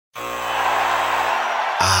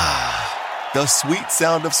The sweet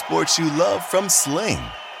sound of sports you love from Sling.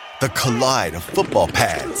 The collide of football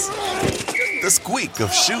pads. The squeak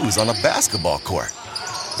of shoes on a basketball court.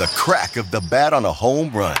 The crack of the bat on a home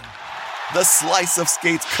run. The slice of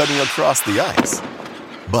skates cutting across the ice.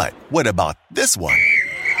 But what about this one?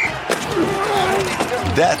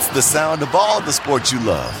 That's the sound of all the sports you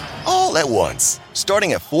love, all at once.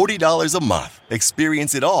 Starting at $40 a month.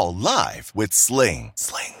 Experience it all live with Sling.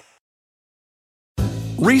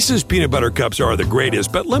 Reese's Peanut Butter Cups are the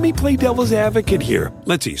greatest, but let me play devil's advocate here.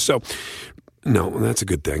 Let's see. So, no, that's a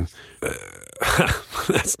good thing.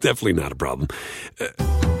 That's definitely not a problem.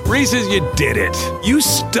 Reese's, you did it. You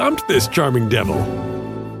stumped this charming devil.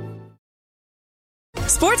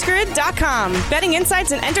 SportsGrid.com. Betting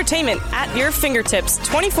insights and entertainment at your fingertips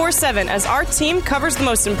 24/7 as our team covers the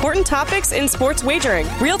most important topics in sports wagering.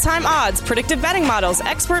 Real-time odds, predictive betting models,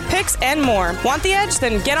 expert picks, and more. Want the edge?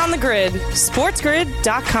 Then get on the grid.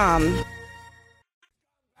 SportsGrid.com.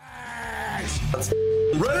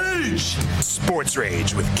 Rage! Sports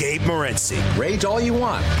Rage with Gabe Morency. Rage all you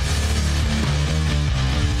want.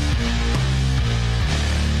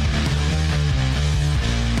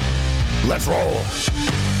 Let's roll.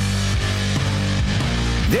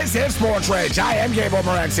 This is Sports Rage. I am Gabe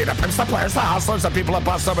Morency. The pimps, the players, the hustlers, the people that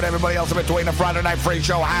bust up, and everybody else in between. The Friday Night Freak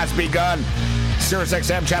Show has begun. Sirius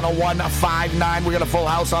XM Channel 159. We got a full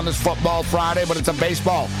house on this football Friday, but it's a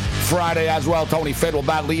baseball Friday as well. Tony Finn will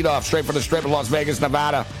bat leadoff straight from the strip of Las Vegas,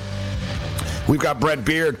 Nevada. We've got Brett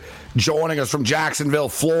Beard joining us from Jacksonville,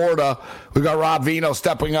 Florida. We've got Rob Vino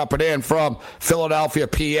stepping up and in from Philadelphia,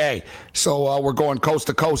 PA. So we're going coast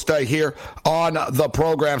to coast here on the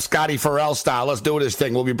program, Scotty Farrell style. Let's do this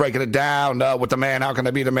thing. We'll be breaking it down with the man. How can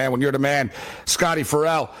I be the man when you're the man? Scotty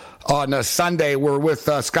Farrell. On Sunday, we're with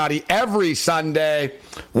Scotty every Sunday,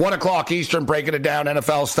 1 o'clock Eastern, breaking it down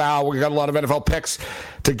NFL style. We got a lot of NFL picks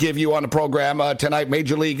to give you on the program tonight.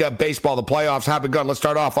 Major League Baseball, the playoffs have begun. Let's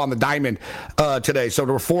start off on the diamond today. So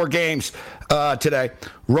there were 4 games today.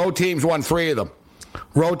 Road teams won 3 of them.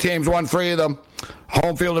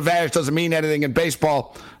 Home field advantage doesn't mean anything in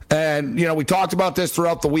baseball. And, you know, we talked about this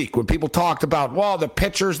throughout the week when people talked about, well, the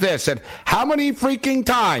pitcher's this. And how many freaking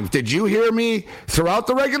times did you hear me throughout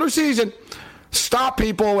the regular season stop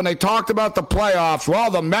people when they talked about the playoffs?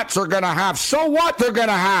 Well, the Mets are going to have. So what they're going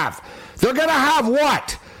to have? They're going to have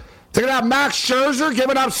what? They're going to have Max Scherzer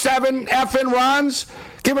giving up 7 effing runs,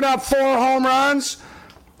 giving up 4 home runs.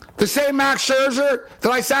 The same Max Scherzer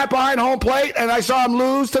that I sat behind home plate and I saw him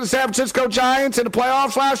lose to the San Francisco Giants in the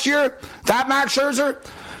playoffs last year. That Max Scherzer.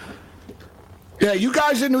 Yeah, you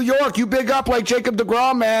guys in New York, you big up like Jacob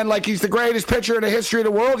deGrom, man, like he's the greatest pitcher in the history of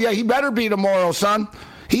the world. Yeah, he better be tomorrow, son.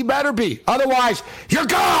 He better be. Otherwise, you're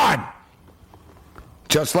gone.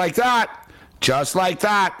 Just like that.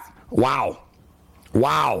 Wow.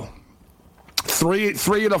 3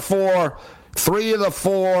 of the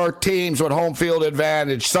 4 teams with home field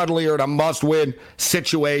advantage suddenly are in a must-win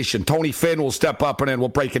situation. Tony Finn will step up and then we'll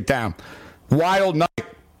break it down. Wild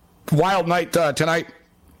night tonight.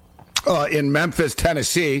 In Memphis,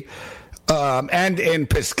 Tennessee, and in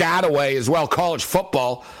Piscataway as well, college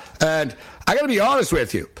football. And I got to be honest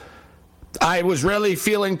with you, I was really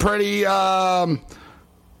feeling pretty bad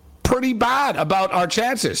about our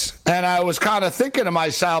chances. And I was kind of thinking to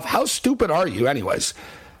myself, how stupid are you anyways?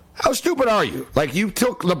 How stupid are you? Like, you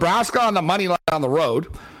took Nebraska on the money line on the road,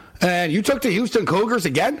 and you took the Houston Cougars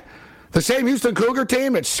again? The same Houston Cougar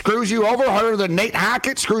team that screws you over harder than Nate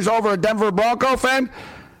Hackett screws over a Denver Bronco fan?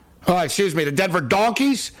 The Denver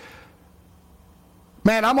Donkeys.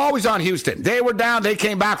 Man, I'm always on Houston. They were down. They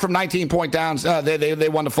came back from 19-point downs. They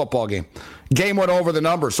won the football game. Game went over the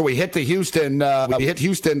number, so we hit the Houston. We hit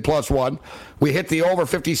Houston +1. We hit the over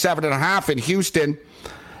 57.5 in Houston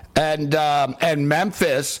and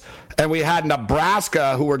Memphis, and we had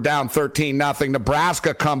Nebraska, who were down 13-0.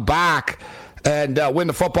 Nebraska come back and win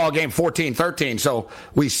the football game 14-13. So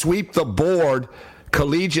we sweep the board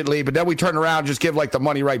collegiately, but then we turn around and just give like the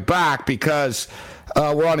money right back because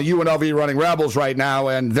we're on a UNLV running Rebels right now,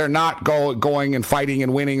 and they're not going and fighting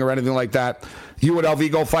and winning or anything like that. UNLV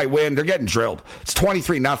go fight, win. They're getting drilled. It's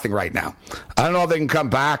 23-0 right now. I don't know if they can come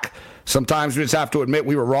back. Sometimes we just have to admit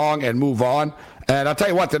we were wrong and move on. And I'll tell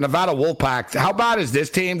you what, the Nevada Wolfpack, how bad is this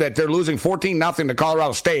team that they're losing 14-0 to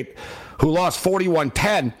Colorado State, who lost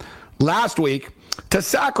 41-10 last week to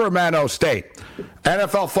Sacramento State?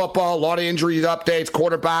 NFL football, a lot of injuries updates,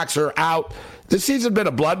 quarterbacks are out. This season's been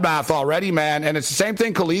a bloodbath already, man, and it's the same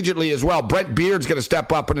thing collegiately as well. Brett Beard's going to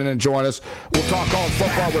step up and then join us. We'll talk college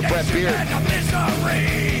football with Brett Beard.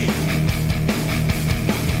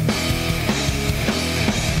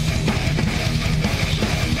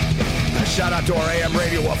 Shout out to our AM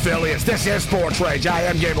radio affiliates. This is Sports Rage. I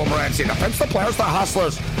am Gabriel Morency. The Pimps, the Players, the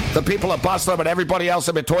Hustlers, the people at Bustler, and everybody else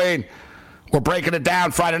in between. We're breaking it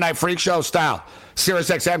down Friday Night Freak Show style. Sirius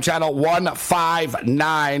XM channel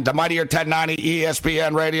 159, the mightier 1090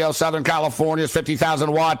 ESPN radio, Southern California's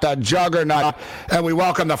 50,000 watt juggernaut. And we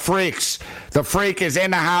welcome the Freaks. The Freak is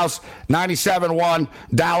in the house, 97.1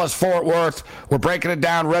 Dallas Fort Worth. We're breaking it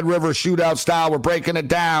down Red River shootout style. We're breaking it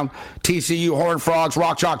down TCU Horned Frogs,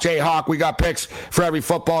 Rock Chalk Jayhawk. We got picks for every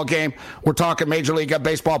football game. We're talking Major League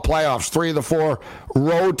Baseball playoffs. 3 of the 4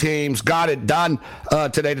 road teams got it done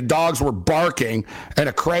today. The Dogs were barking and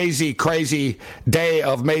a crazy day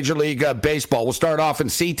of Major League Baseball. We'll start off in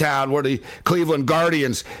Seatown where the Cleveland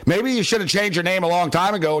Guardians, maybe you should have changed your name a long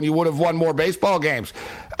time ago and you would have won more baseball games.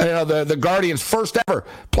 The Guardians' first ever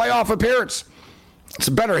playoff appearance. It's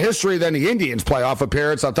a better history than the Indians' playoff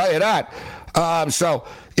appearance, I'll tell you that.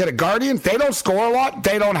 The Guardians, they don't score a lot.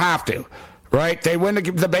 They don't have to, right? They win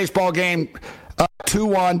the baseball game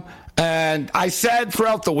 2-1. And I said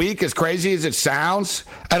throughout the week, as crazy as it sounds,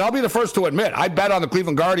 and I'll be the first to admit, I bet on the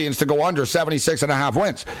Cleveland Guardians to go under 76.5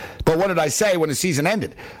 wins. But what did I say when the season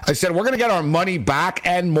ended? I said, we're going to get our money back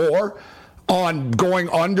and more on going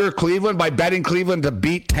under Cleveland by betting Cleveland to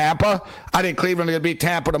beat Tampa. I think Cleveland to beat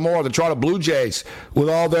Tampa tomorrow. The Toronto Blue Jays, with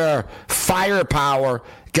all their firepower,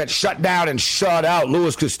 get shut down and shut out.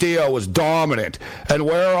 Luis Castillo was dominant. And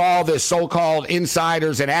where are all the so-called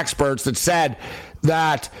insiders and experts that said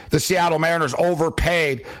that the Seattle Mariners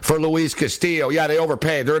overpaid for Luis Castillo? Yeah, they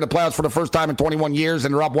overpaid. They're in the playoffs for the first time in 21 years,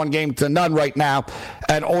 and they're up 1-0 right now.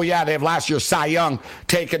 And, they have last year's Cy Young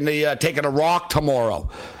taking a rock tomorrow.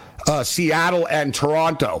 Seattle and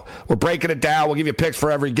Toronto. We're breaking it down. We'll give you picks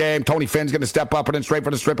for every game. Tony Finn's going to step up and then straight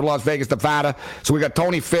for the strip in Las Vegas, Nevada. So we got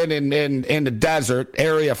Tony Finn in the desert,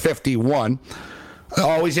 Area 51.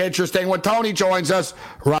 Always interesting when Tony joins us.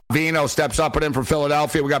 Rob Vino steps up and in from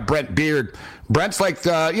Philadelphia. We got Brent Beard. Brent's like,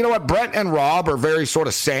 Brent and Rob are very sort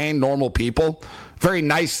of sane, normal people. Very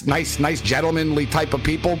nice, gentlemanly type of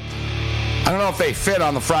people. I don't know if they fit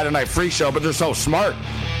on the Friday Night Freak Show, but they're so smart.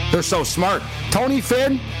 They're so smart. Tony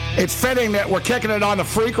Finn, it's fitting that we're kicking it on the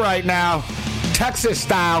Freak right now, Texas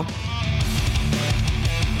style,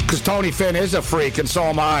 because Tony Finn is a freak, and so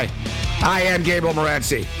am I. I am Gabriel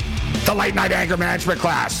Morency, the late night anger management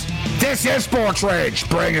class. This is Sports Rage.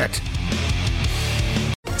 Bring it.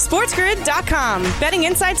 SportsGrid.com. Betting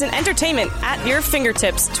insights and entertainment at your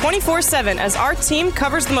fingertips 24/7 as our team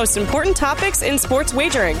covers the most important topics in sports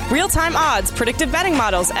wagering. Real-time odds, predictive betting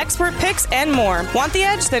models, expert picks, and more. Want the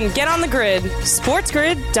edge? Then get on the grid.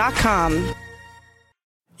 SportsGrid.com.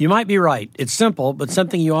 You might be right. It's simple, but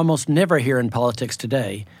something you almost never hear in politics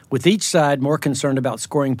today, with each side more concerned about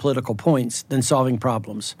scoring political points than solving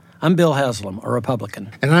problems. I'm Bill Haslam, a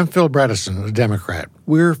Republican. And I'm Phil Bredesen, a Democrat.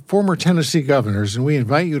 We're former Tennessee governors, and we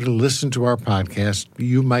invite you to listen to our podcast,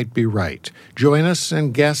 You Might Be Right. Join us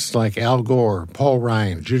and guests like Al Gore, Paul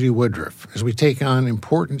Ryan, Judy Woodruff, as we take on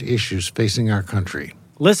important issues facing our country.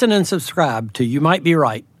 Listen and subscribe to You Might Be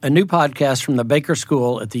Right, a new podcast from the Baker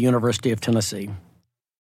School at the University of Tennessee.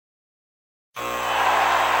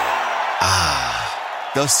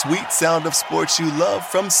 The sweet sound of sports you love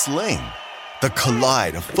from Sling. The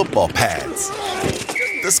collide of football pads.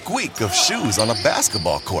 The squeak of shoes on a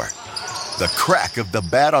basketball court. The crack of the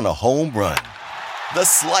bat on a home run. The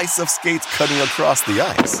slice of skates cutting across the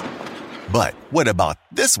ice. But what about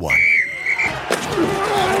this one?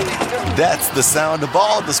 That's the sound of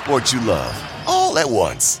all the sports you love, all at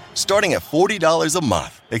once. Starting at $40 a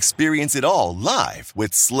month. Experience it all live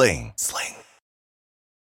with Sling.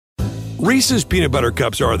 Reese's Peanut Butter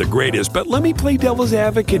Cups are the greatest, but let me play devil's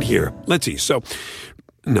advocate here. Let's see. So,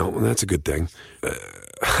 no, that's a good thing.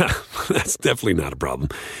 That's definitely not a problem.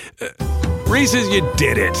 Reese's, you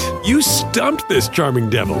did it. You stumped this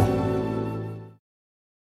charming devil.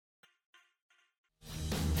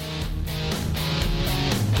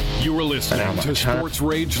 You are listening to Sports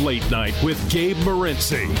Rage Late Night with Gabe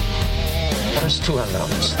Morency. There's two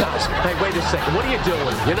unknowns. Stop. Hey, wait a second. What are you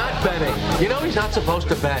doing? You're not betting. You know he's not supposed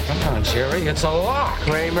to bet. Come on, Jerry. It's a lock.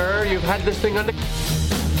 Kramer, you've had this thing under...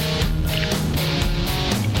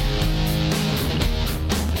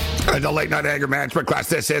 The late night anger management class.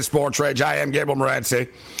 This is Sports Rage. I am Gabriel Morency.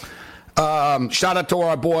 Shout out to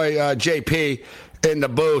our boy JP in the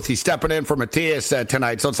booth. He's stepping in for Matthias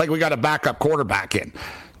tonight. So it's like we got a backup quarterback in.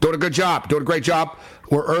 Doing a good job. Doing a great job.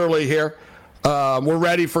 We're early here. We're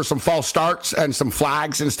ready for some false starts and some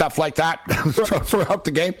flags and stuff like that throughout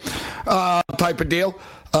the game type of deal.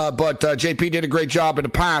 But JP did a great job in the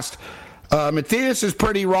past. Matthias is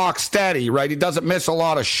pretty rock steady, right? He doesn't miss a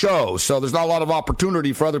lot of shows, so there's not a lot of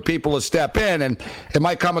opportunity for other people to step in, and it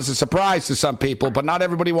might come as a surprise to some people, but not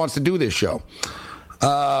everybody wants to do this show. They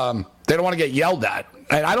don't want to get yelled at,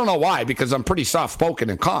 and I don't know why, because I'm pretty soft-spoken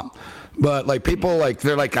and calm. But like people, like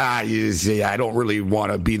they're like, I don't really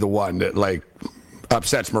want to be the one that like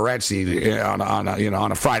upsets Morency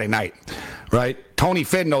on a Friday night, right? Tony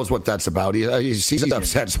Finn knows what that's about. He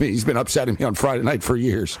upsets me. He's been upsetting me on Friday night for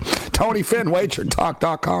years. Tony Finn,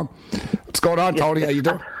 WagerTalk.com. What's going on, Tony? How you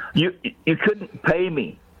doing? You couldn't pay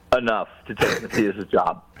me enough to take Matthias'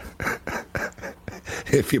 job.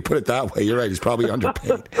 If you put it that way, you're right. He's probably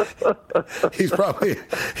underpaid. He's probably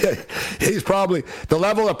the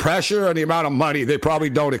level of pressure and the amount of money, they probably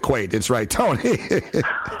don't equate. It's right, Tony.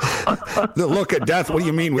 The look at death. What do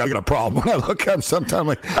you mean we got a problem? When I look at him sometimes,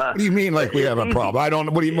 like, what do you mean like we have a problem? I don't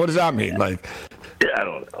know. What does that mean? Like, I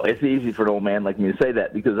don't know. It's easy for an old man like me to say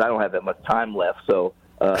that because I don't have that much time left. So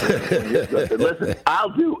listen, I'll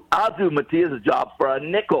do Matthias' job for a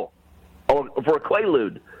nickel or for a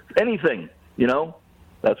Quaalude, anything. You know,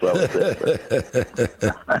 that's what I would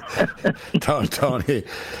say. Tony.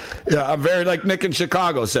 Yeah, I'm very, like Nick in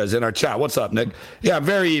Chicago says in our chat. What's up, Nick? Yeah, I'm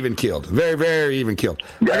very even-keeled. Very, very even-keeled.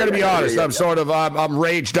 I got to be honest. I'm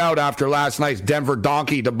raged out after last night's Denver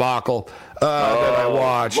Donkey debacle that I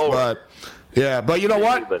watched. Lord. But you know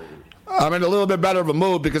what? I'm in a little bit better of a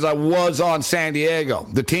mood because I was on San Diego,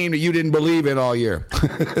 the team that you didn't believe in all year.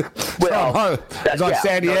 I was on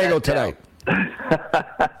San Diego tonight.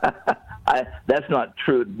 That's not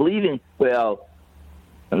true. Believing, well,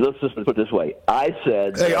 let's just put it this way. I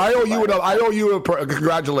said... Hey, I owe you a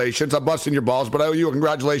congratulations. I'm busting your balls, but I owe you a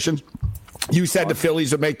congratulations. You said the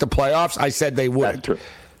Phillies would make the playoffs. I said they wouldn't. That's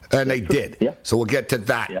true. And they did. Yeah. So we'll get to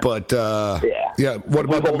that. Yeah. But, what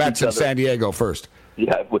about the Mets in San Diego first?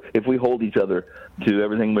 Yeah, if we hold each other to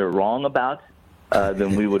everything we're wrong about,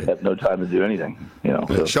 then we would have no time to do anything. You know,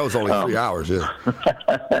 the show's only 3 hours. Yeah.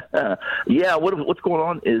 Yeah. What's going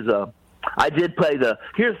on is I did play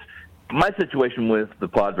here's my situation with the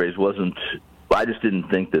Padres wasn't. I just didn't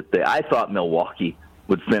think that I thought Milwaukee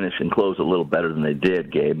would finish and close a little better than they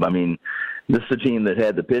did, Gabe. I mean, this is a team that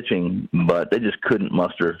had the pitching, but they just couldn't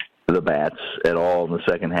muster the bats at all in the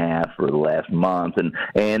second half or the last month,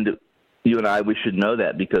 and. You and I, we should know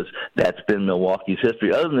that because that's been Milwaukee's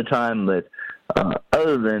history. Other than the time that,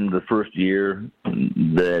 other than the first year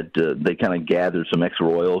that they kind of gathered some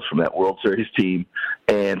ex-Royals from that World Series team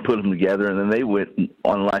and put them together, and then they went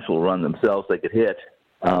on a nice little run themselves. They could hit.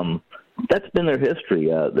 That's been their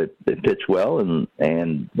history. They pitch well,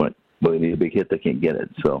 and when they need a big hit, they can't get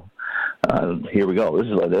it. So here we go. This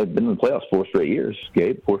is like they've been in the playoffs 4 straight years,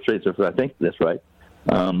 Gabe. 4 straight. I think that's right.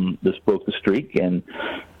 This broke the streak, and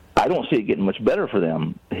I don't see it getting much better for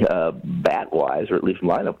them bat-wise, or at least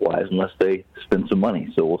lineup-wise, unless they spend some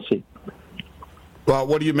money. So we'll see. Well,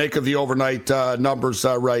 what do you make of the overnight numbers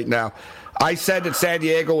right now? I said that San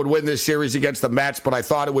Diego would win this series against the Mets, but I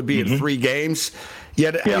thought it would be in 3 games.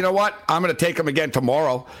 You know what? I'm going to take them again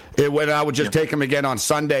tomorrow. I would just take them again on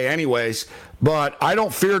Sunday anyways. But I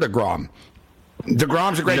don't fear DeGrom.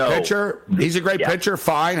 DeGrom's a great pitcher. He's a great pitcher.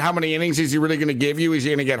 Fine. How many innings is he really going to give you? Is he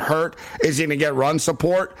going to get hurt? Is he going to get run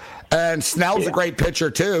support? And Snell's a great pitcher,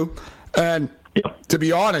 too. And to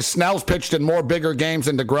be honest, Snell's pitched in more bigger games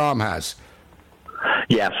than DeGrom has.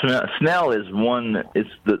 Yeah, Snell is one.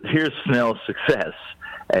 Here's Snell's success.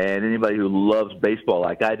 And anybody who loves baseball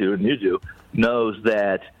like I do and you do knows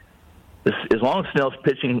that as long as Snell's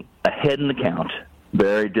pitching ahead in the count,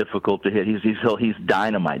 very difficult to hit. He's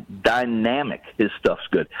dynamic. His stuff's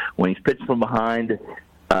good. When he's pitched from behind,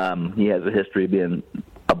 he has a history of being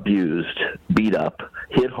abused, beat up,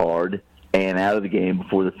 hit hard, and out of the game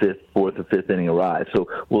before the fourth or fifth inning arrives. So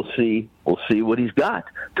we'll see what he's got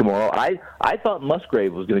tomorrow. I thought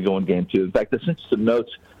Musgrave was going to go in game 2. In fact, I sent you some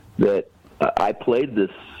notes that I played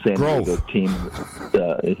this San Diego team.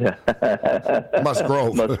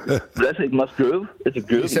 Musgrove. Did I say Musgrove? It's a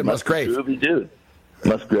groove. You said Musgrave. Groovy dude.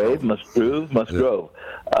 Musgrave, Musgrove.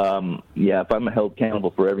 Yeah, if I'm held accountable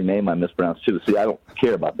for every name I mispronounce too. See, I don't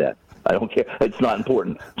care about that. I don't care. It's not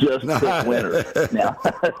important. Just pick winner. Now,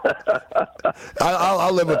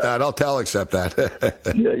 I'll live with that. I'll accept that.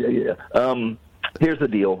 Yeah. Here's the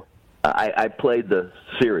deal. I played the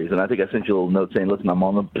series, and I think I sent you a little note saying, listen, I'm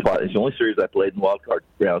on the Padres. It's the only series I played in wild card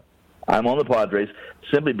round. I'm on the Padres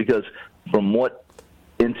simply because from what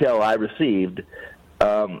intel I received,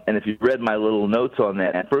 and if you read my little notes on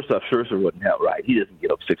that, first off, Scherzer wasn't out right. He doesn't get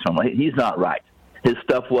up 6 home runs. He's not right. His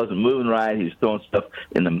stuff wasn't moving right. He was throwing stuff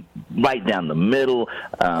right down the middle.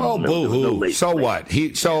 Boo-hoo. So what?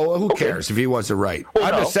 So who cares if he wasn't right?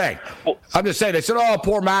 I'm just saying. I'm just saying, they said, oh,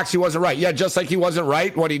 poor Max, he wasn't right. Yeah, just like he wasn't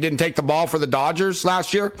right when he didn't take the ball for the Dodgers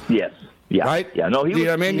last year. Yes. Yeah. Right? Yeah. No, you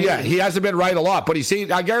know what I mean? He hasn't been right a lot, but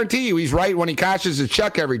I guarantee you he's right when he cashes his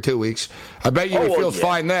check every 2 weeks. I bet you he feels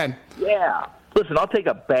fine then. Yeah. Listen, I'll take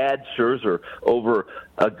a bad Scherzer over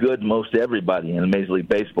a good most everybody in Major League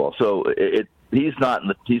Baseball. So he's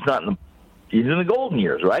in the golden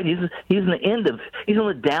years, right? He's on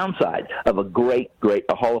the downside of a great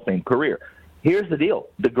Hall of Fame career. Here's the deal: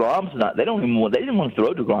 DeGrom's not. They didn't want to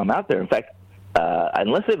throw DeGrom out there. In fact,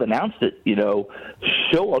 unless they've announced it,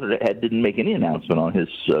 Showalter didn't make any announcement on his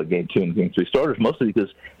Game 2 and Game 3 starters, mostly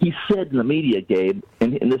because he said in the media, Gabe,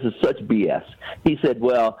 and this is such BS. He said,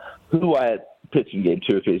 "Well, who I pitch in Game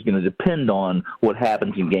 2 or 3 is going to depend on what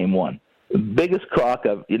happens in Game 1." The biggest crock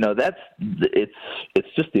of it's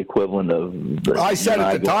just the equivalent of. I said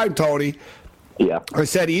at the time, Tony. Yeah. I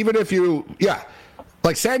said even if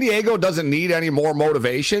like San Diego doesn't need any more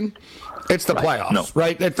motivation. It's the playoffs,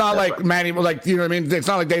 right? It's not like Manny, like, you know what I mean? It's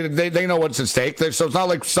not like they know what's at stake. So it's not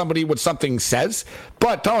like somebody with something says.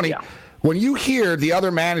 But Tony, when you hear the other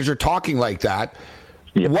manager talking like that,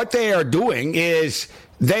 what they are doing is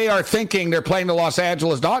they are thinking they're playing the Los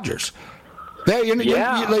Angeles Dodgers. You know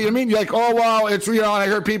what I mean? You're like, oh, well, it's, and I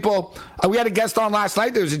heard people, we had a guest on last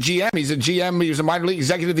night. There was a GM. He's a GM. He was a minor league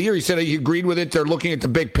executive of the year. He said he agreed with it. They're looking at the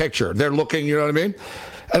big picture. They're looking, you know what I mean?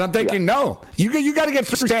 And I'm thinking, no, you got to get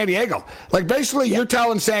through San Diego. Like, basically, you're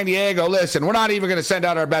telling San Diego, listen, we're not even going to send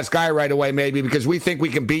out our best guy right away, maybe, because we think we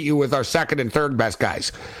can beat you with our second and third best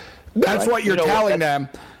guys. That's what you're telling them.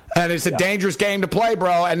 And it's a dangerous game to play,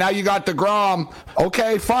 bro. And now you got DeGrom.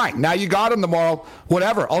 Okay, fine. Now you got him tomorrow.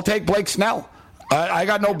 Whatever. I'll take Blake Snell. I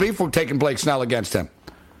got no beef with taking Blake Snell against him.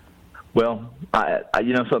 Well,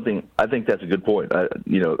 something. I think that's a good point.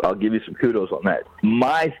 I'll give you some kudos on that.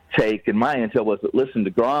 My take and my intel was that, listen,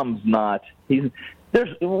 DeGrom's not. It's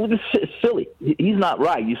silly. He's not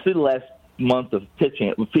right. You see the last month of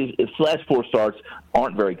pitching. His last 4 starts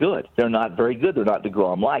aren't very good. They're not very good. They're not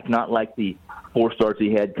DeGrom-like. Not like the 4 starts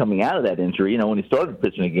he had coming out of that injury. When he started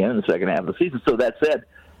pitching again in the second half of the season. So that said.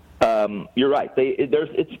 You're right.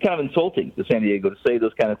 It's kind of insulting to San Diego to say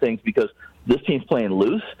those kind of things because this team's playing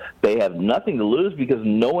loose. They have nothing to lose because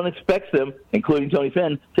no one expects them, including Tony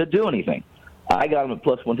Finn, to do anything. I got them at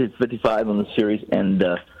plus 155 on the series, and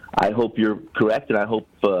I hope you're correct. And I hope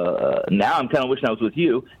now I'm kind of wishing I was with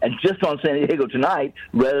you and just on San Diego tonight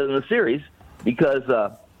rather than the series because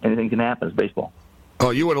anything can happen. It's baseball.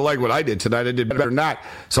 Oh, you would have liked what I did tonight. I did better than that.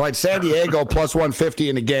 So I had San Diego plus 150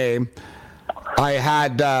 in the game. I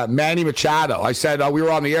had Manny Machado. I said we were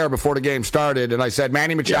on the air before the game started, and I said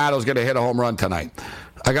Manny Machado's going to hit a home run tonight.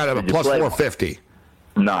 I got him at plus 450.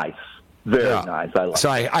 Nice, very nice. I like. So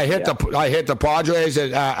I hit the Padres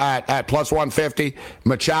at plus 150.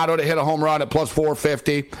 Machado to hit a home run at plus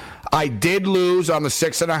 450. I did lose on the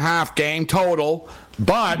 6.5 game total,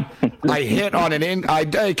 but I hit on an in.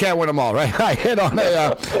 I can't win them all, right? I hit on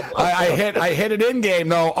I hit an in game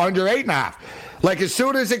though under 8.5. Like, as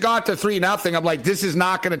soon as it got to 3-0, I'm like, this is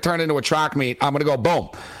not going to turn into a track meet. I'm going to go, boom.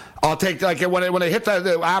 I'll take, like, when it hit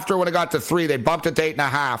when it got to 3, they bumped it to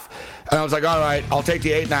 8.5. And I was like, all right, I'll take the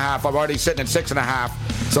 8.5. I'm already sitting at 6.5.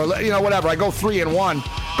 So, whatever. I go 3-1,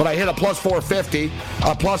 but I hit a plus 450,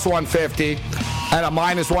 a plus 150, and a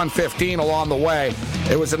minus 115 along the way.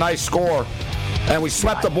 It was a nice score. And we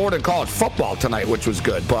swept the board in college football tonight, which was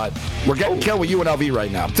good. But we're getting killed with UNLV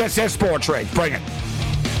right now. This is Sports Rage. Bring it.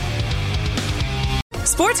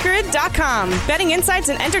 SportsGrid.com. Betting insights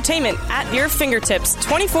and entertainment at your fingertips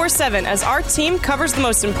 24/7 as our team covers the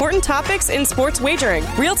most important topics in sports wagering.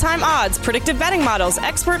 Real-time odds, predictive betting models,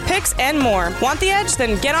 expert picks, and more. Want the edge?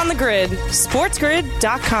 Then get on the grid.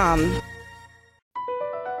 SportsGrid.com.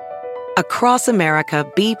 Across America,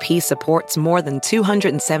 BP supports more than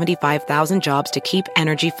 275,000 jobs to keep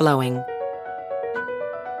energy flowing.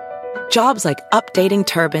 Jobs like updating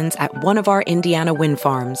turbines at one of our Indiana wind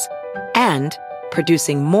farms and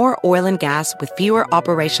producing more oil and gas with fewer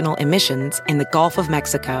operational emissions in the Gulf of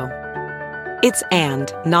Mexico. It's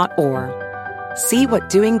and, not or. See what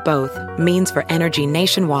doing both means for energy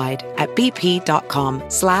nationwide at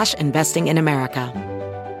bp.com/investing in America.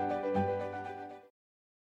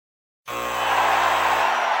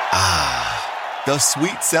 The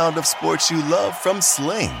sweet sound of sports you love from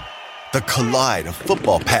Sling. The collide of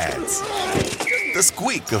football pads. The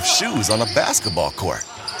squeak of shoes on a basketball court.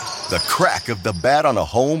 The crack of the bat on a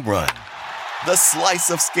home run. The slice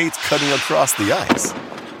of skates cutting across the ice.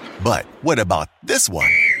 But what about this one?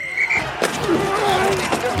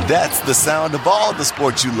 That's the sound of all the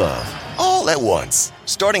sports you love, all at once.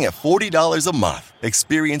 Starting at $40 a month.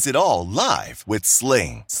 Experience it all live with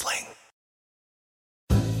Sling.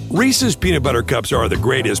 Reese's Peanut Butter Cups are the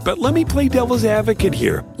greatest, but let me play devil's advocate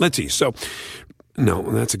here. Let's see. So, no,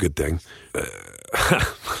 that's a good thing.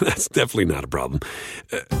 That's definitely not a problem.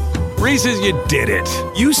 Reese's, you did it.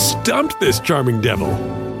 You stumped this charming devil.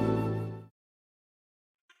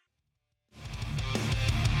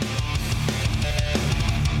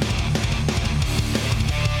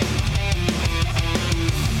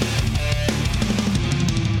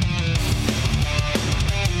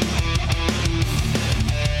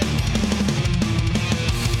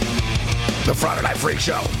 The Friday Night Freak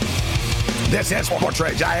Show. This is Sports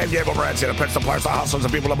Rage. I am Gabriel Morency, the pitch, the players, the hustlers, the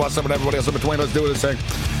people, the bus, and everybody else in between. Let's do this thing.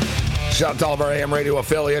 Shout out to all of our AM radio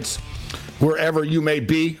affiliates, wherever you may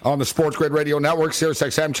be on the Sports Grid Radio Network, Sirius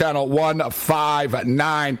XM Channel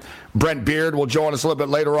 159. Brent Beard will join us a little bit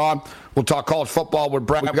later on. We'll talk college football with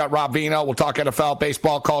Brent. We've got Rob Vino. We'll talk NFL,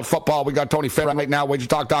 baseball, college football. We got Tony Finn right now,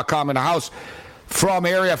 WagerTalk.com in the house from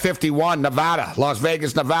Area 51, Nevada, Las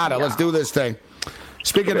Vegas, Nevada. Let's do this thing.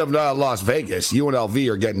 Speaking of Las Vegas, UNLV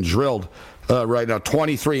are getting drilled right now,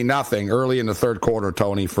 23-0 early in the third quarter,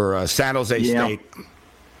 Tony, for San Jose State.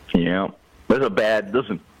 Yeah.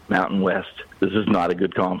 Listen, Mountain West, this is not a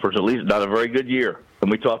good conference, at least not a very good year. And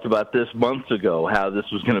we talked about this months ago, how this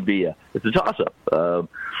was going to be it's a toss-up.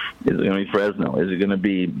 Is it going to be Fresno? Is it going to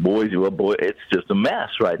be Boise? Well, boy, it's just a mess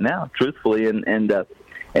right now, truthfully. And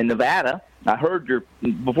Nevada,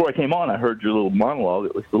 before I came on, I heard your little monologue,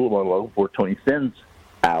 at least a little monologue before Tony Finn's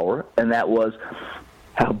hour, and that was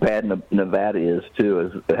how bad Nevada is,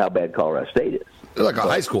 too, as how bad Colorado State is. They're like a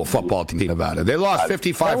high school football team, Nevada. They lost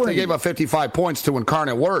 55. They gave up 55 points to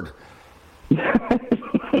Incarnate Word.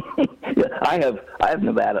 I have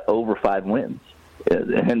Nevada over 5 wins,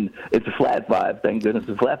 and it's a flat 5. Thank goodness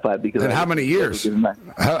it's a flat 5 because. And how many years?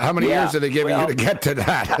 How many years are they giving you to get to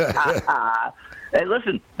that? Hey,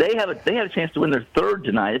 listen, they have a chance to win their third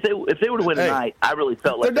tonight. If they were to win tonight, I really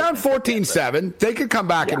felt like they're down 14-7. They could come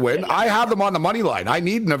back and win. I have them on the money line. I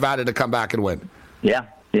need Nevada to come back and win. Yeah.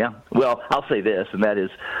 Well, I'll say this, and that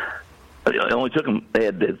is, it only took them. They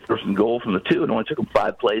had the first and goal from the 2, and it only took them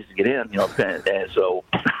 5 plays to get in. And so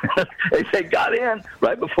they got in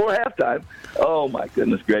right before halftime. Oh my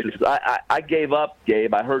goodness gracious! I gave up,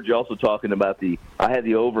 Gabe. I heard you also talking about I had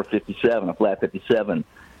the over 57, a flat 57.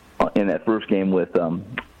 In that first game with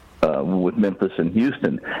Memphis and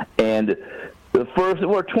Houston, and the first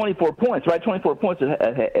were 24 points, right? 24 points at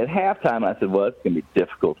halftime. I said, well, it's going to be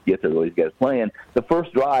difficult to get there with these guys playing. The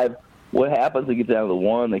first drive, what happens? They get down to the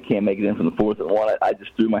 1, they can't make it in from the 4th and 1. I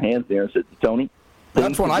just threw my hands there and said, Tony,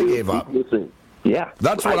 that's when I gave up. Yeah,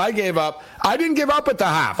 that's what I gave up. I didn't give up at the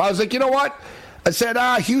half. I was like, you know what? I said,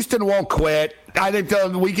 Houston won't quit. I think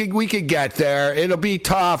we could get there. It'll be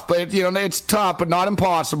tough, but it's tough, but not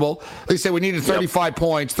impossible. They said we needed 35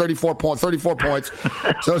 points, 34 points.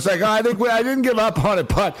 So it's like I didn't give up on it,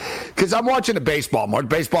 but because I'm watching the baseball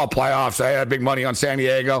playoffs. I had big money on San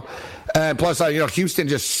Diego, and plus Houston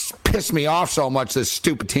just pissed me off so much. This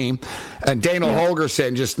stupid team, and Daniel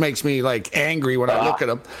Holgerson just makes me like angry when I look at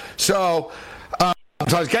him. So I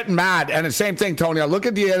was getting mad, and the same thing, Tony. I look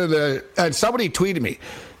at the end of and somebody tweeted me.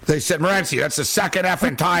 They said, Morency, that's the second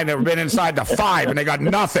effing time they've been inside the 5, and they got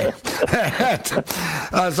nothing. I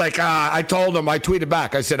was like, I told them, I tweeted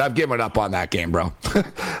back. I said, I've given up on that game, bro.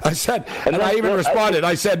 I said, and I even responded.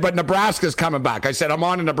 I said, but Nebraska's coming back. I said, I'm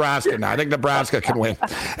on to Nebraska now. I think Nebraska can win.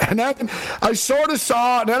 And then I sort of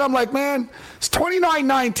saw, and then I'm like, man, it's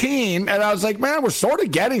 29-19. And I was like, man, we're sort of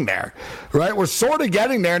getting there, right? We're sort of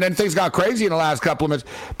getting there. And then things got crazy in the last couple of minutes.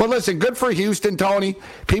 But listen, good for Houston, Tony.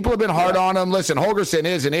 People have been hard on him. Listen, Holgerson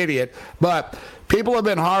is an idiot, but people have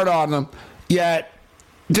been hard on them. Yet,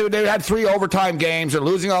 dude, they had 3 overtime games. They're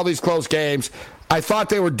losing all these close games. I thought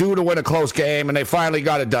they were due to win a close game, and they finally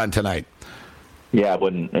got it done tonight. Yeah,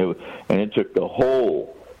 and it took the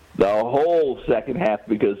whole second half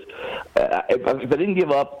because if I didn't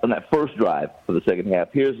give up on that first drive for the second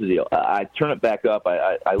half, here's the deal. I turn it back up.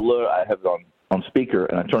 I have it on speaker,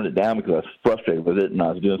 and I turned it down because I was frustrated with it, and I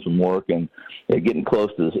was doing some work and getting close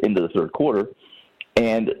to the end of the third quarter.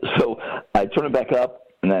 And so I turn it back up,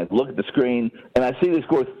 and I look at the screen, and I see they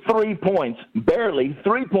score 3 points, barely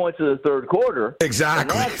 3 points in the third quarter.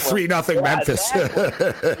 Exactly, 3-0 Memphis.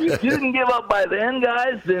 If you didn't give up by then,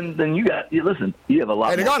 guys, then you have a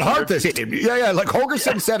lot. And it got hard this team. Yeah. Like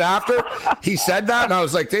Holgerson said after he said that, and I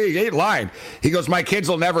was like, hey, he ain't lying. He goes, my kids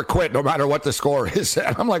will never quit no matter what the score is.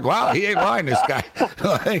 And I'm like, wow, he ain't lying, this guy.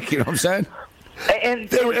 Like, you know what I'm saying? And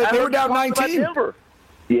they were down 19.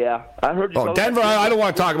 Yeah, I heard you. Oh, Denver! I don't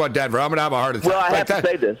want to talk about Denver. I'm going to have a heart attack. Well, I have to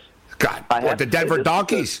say this. God, the Denver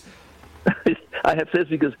Donkeys? I have to say this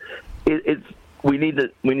because it's we need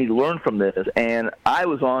to learn from this. And I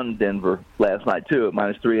was on Denver last night too at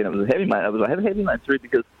 -3, and it was a heavy -3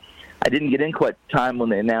 because I didn't get in quite time when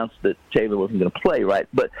they announced that Taylor wasn't going to play, right?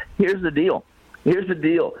 But here's the deal.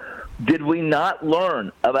 Did we not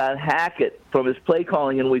learn about Hackett from his play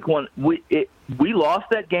calling in week 1? We lost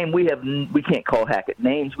that game. We can't call Hackett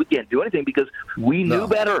names. We can't do anything because we knew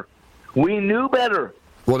better. We knew better.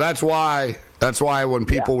 Well, that's why when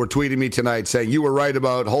people were tweeting me tonight saying you were right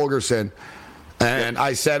about Holgorsen, and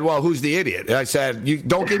I said, well, who's the idiot? And I said, you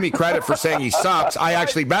don't give me credit for saying he sucks. I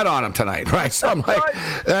actually bet on him tonight, right? So I'm like,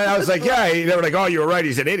 and I was like, yeah. They were like, oh, you were right.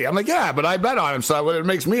 He's an idiot. I'm like, yeah, but I bet on him, so it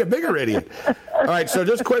makes me a bigger idiot. All right, so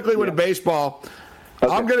just quickly with the baseball,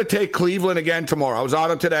 I'm going to take Cleveland again tomorrow. I was on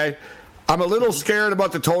them today. I'm a little scared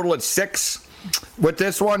about the total at 6 with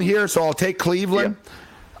this one here, so I'll take Cleveland.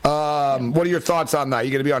 Yeah. What are your thoughts on that?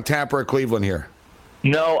 You going to be on Tampa or Cleveland here?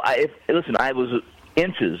 No, listen, I was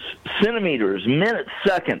inches, centimeters, minutes,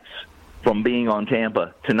 seconds from being on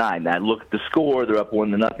Tampa tonight. And I looked at the score. They're up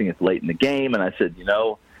 1-0. It's late in the game. And I said,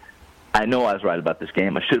 I know I was right about this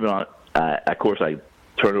game. I should have been on it. Of course, I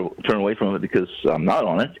turn away from it because I'm not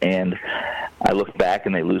on it. And I looked back,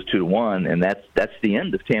 and they lose 2-1. And that's the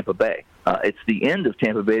end of Tampa Bay. It's the end of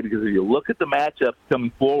Tampa Bay because if you look at the matchups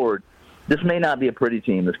coming forward, this may not be a pretty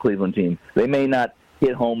team, this Cleveland team. They may not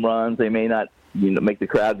hit home runs. They may not make the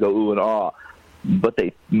crowd go ooh and ah. But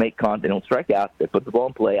they make contact. They don't strike out. They put the ball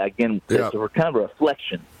in play. Again, it's kind of a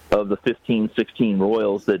reflection of the 15-16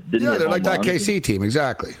 Royals that didn't. Yeah, they're like that KC team,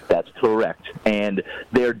 exactly. That's correct. And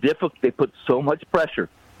they're difficult. They put so much pressure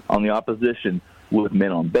on the opposition with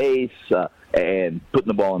men on base and putting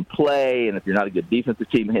the ball in play. And if you're not a good defensive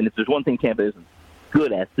team, and if there's one thing Tampa isn't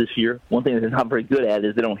good at this year, one thing they're not very good at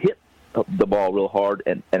is they don't hit the ball real hard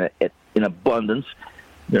and in abundance.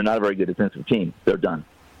 They're not a very good defensive team. They're done.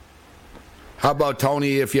 How about,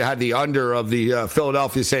 Tony, if you had the under of the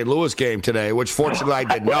Philadelphia-St. Louis game today, which fortunately I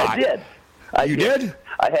did not. I did. You did?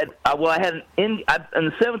 I had in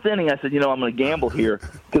the 7th inning. I said, I'm going to gamble here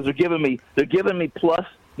because they're giving me plus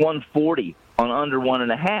 140 on under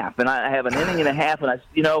 1.5, and I have an inning and a half, and I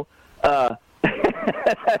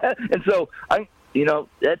and so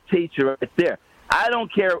that teacher right there. I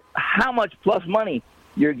don't care how much plus money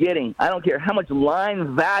you're getting. I don't care how much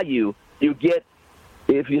line value you get.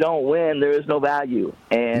 If you don't win, there is no value.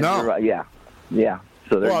 And no. You're right. Yeah.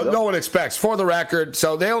 So no one expects. For the record,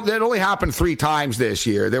 so it only happened 3 times this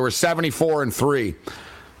year. They were 74-3.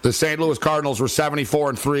 The St. Louis Cardinals were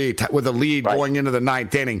 74-3 with a lead going into the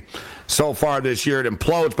 9th inning. So far this year, it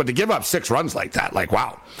implodes. But to give up 6 runs like that,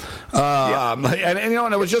 wow.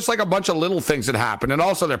 And it was just like a bunch of little things that happened. And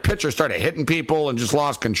also their pitchers started hitting people and just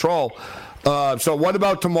lost control. So what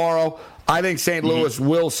about tomorrow? I think St. Louis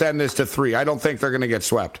will send this to 3. I don't think they're going to get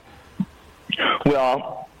swept.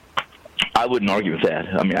 Well, I wouldn't argue with that.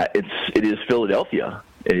 I mean, it is Philadelphia.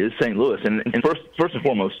 It is St. Louis. And first and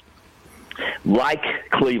foremost, unlike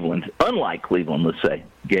Cleveland, let's say,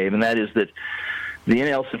 Gabe, and that is that the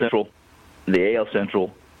NL Central, the AL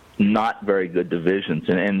Central, not very good divisions.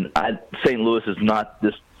 And St. Louis is not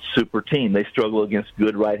this super team. They struggle against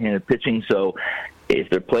good right-handed pitching, so if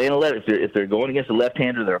they're playing if they're going against a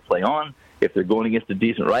left-hander, they're a play on. If they're going against a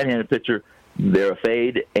decent right-handed pitcher, they're a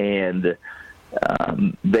fade. And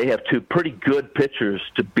they have 2 pretty good pitchers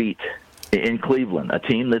to beat in Cleveland, a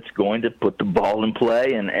team that's going to put the ball in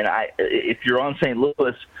play. And if you're on St.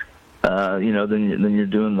 Louis, then you're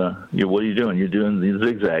doing what are you doing? You're doing the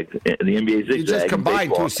zigzag, the NBA zigzag. You just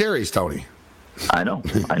combined 2 series, Tony. I know.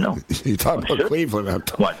 You're talking about Cleveland. I'm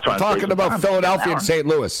talking about Philadelphia and St.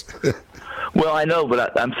 Louis. Well, I know,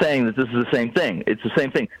 but I'm saying that this is the same thing. It's the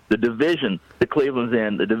same thing. The division that Cleveland's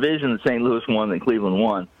in, the division that St. Louis won and Cleveland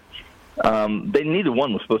won, neither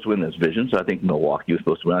one was supposed to win this division, so I think Milwaukee was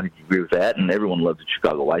supposed to win. I think you agree with that, and everyone loves the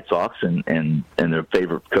Chicago White Sox and their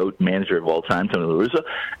favorite coach, manager of all time, Tony La Russa.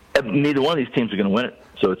 Neither one of these teams are going to win it.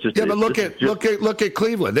 So it's just but look at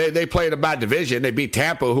Cleveland. They played a bad division. They beat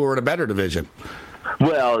Tampa, who were in a better division.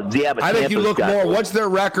 Well, yeah, but I think you look more. What's their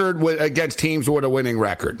record against teams with a winning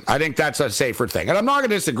record? I think that's a safer thing. And I'm not going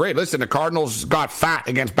to disagree. Listen, the Cardinals got fat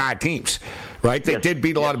against bad teams, right? They did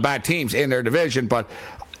beat a lot of bad teams in their division, but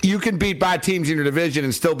you can beat bad teams in your division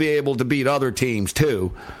and still be able to beat other teams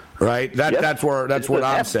too, right? That's what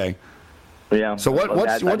I'm saying. Yeah. So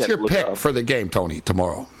what's your pick for the game, Tony,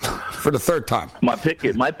 tomorrow, for the 3rd time? My pick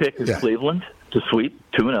is Cleveland to sweep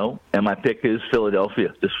 2-0, and my pick is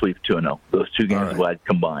Philadelphia to sweep 2-0. Those 2 games I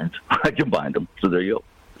combined them. So there you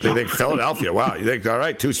go. You think Philadelphia? Wow. You think, all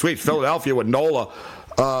right, 2 sweeps. Philadelphia with Nola.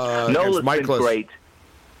 Nola's been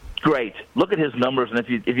great. Look at his numbers, and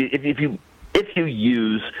if you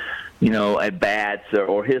use at bats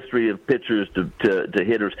or history of pitchers to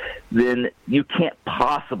hitters, then you can't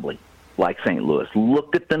possibly like St. Louis.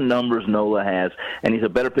 Look at the numbers Nola has, and he's a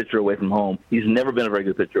better pitcher away from home. He's never been a very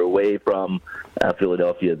good pitcher away from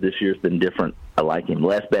Philadelphia. This year's been different. I like him.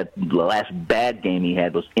 The last bad game he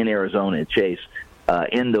had was in Arizona at Chase,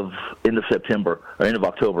 end of September or end of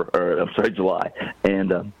October, or July,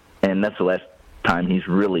 and that's the last time he's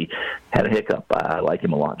really had a hiccup. I like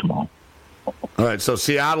him a lot tomorrow. All right, so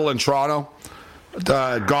Seattle and Toronto.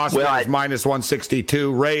 Gosman is minus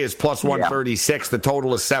 162. Ray is plus 136. The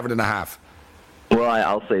total is 7.5. Well,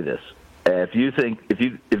 I'll say this: if you've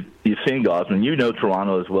seen Gosman, you know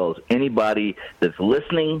Toronto as well as anybody that's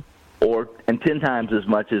listening, and 10 times as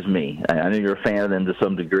much as me. I know you're a fan of them to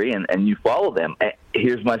some degree, and you follow them.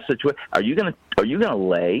 Here's my situation: Are you gonna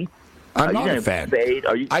lay? I'm not a fan. Fade?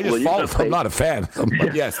 I just follow. I'm not a fan.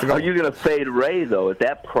 Yes. Are you going to fade Ray, though, at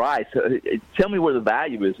that price? Tell me where the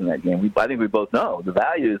value is in that game. I think we both know the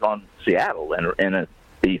value is on Seattle and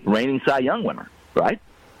the reigning Cy Young winner, right?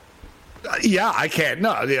 Yeah, I can't.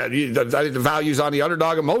 No, I think the value's on the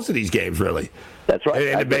underdog in most of these games, really. That's right.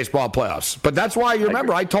 In the baseball playoffs. But that's why, you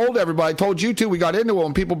remember, I told everybody, I told you too, we got into it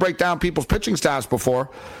when people break down people's pitching stats before.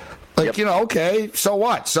 Okay, so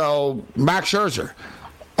what? So Max Scherzer.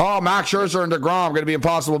 Oh, Max Scherzer and DeGrom going to be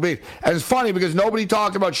impossible to beat. And it's funny because nobody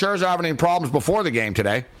talked about Scherzer having any problems before the game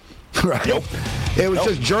today. Right? Nope. It was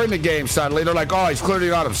just during the game suddenly. They're like, oh, he's clearly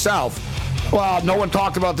not himself. Well, no one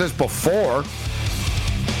talked about this before.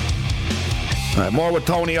 All right, more with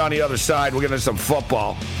Tony on the other side. We'll get into some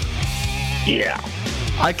football. Yeah.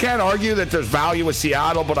 I can't argue that there's value with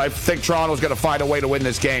Seattle, but I think Toronto's going to find a way to win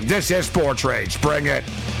this game. This is Sports Rage. Bring it.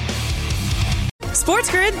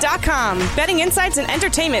 SportsGrid.com. Betting insights and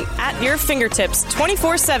entertainment at your fingertips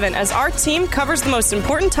 24/7 as our team covers the most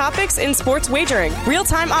important topics in sports wagering.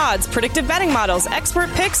 Real-time odds, predictive betting models, expert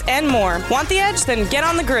picks, and more. Want the edge? Then get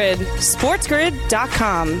on the grid.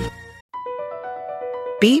 SportsGrid.com.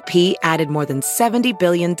 BP added more than $70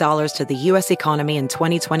 billion to the U.S. economy in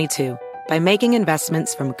 2022 by making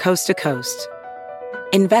investments from coast to coast.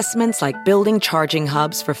 Investments like building charging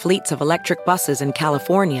hubs for fleets of electric buses in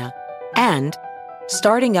California and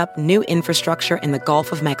starting up new infrastructure in the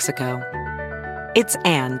Gulf of Mexico. It's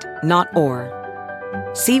and, not or.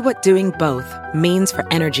 See what doing both means for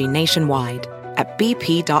energy nationwide at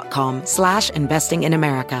bp.com/investing in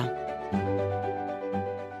America.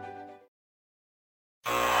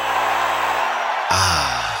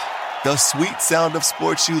 The sweet sound of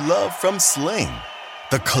sports you love from Sling.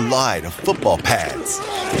 The collide of football pads.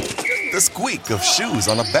 The squeak of shoes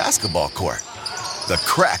on a basketball court. The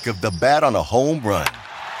crack of the bat on a home run.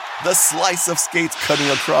 The slice of skates cutting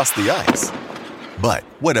across the ice. But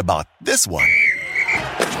what about this one?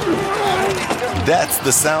 That's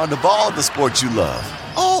the sound of all the sports you love,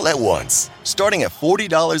 all at once. Starting at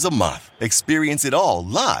 $40 a month. Experience it all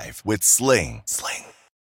live with Sling.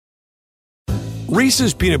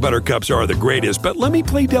 Reese's Peanut Butter Cups are the greatest, but let me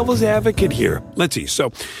play devil's advocate here. Let's see.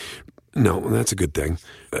 So, no, that's a good thing.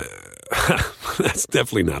 That's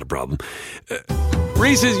definitely not a problem.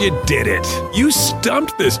 Reese's, you did it. You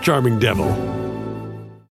stumped this charming devil.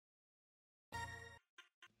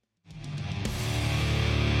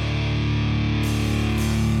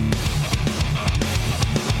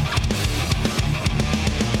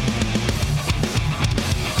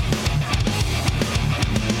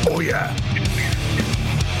 Oh, yeah.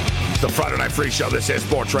 It's the Friday Night Free Show. This is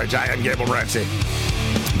Sports Rage. I am Gabe Morency.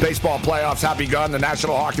 Baseball playoffs have begun. The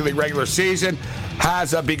National Hockey League regular season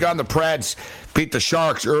has begun. The Preds beat the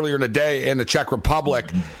Sharks earlier in the day in the Czech Republic.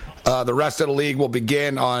 The rest of the league will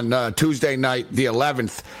begin on Tuesday night, the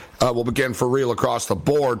 11th. Will begin for real across the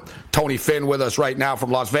board. Tony Finn with us right now from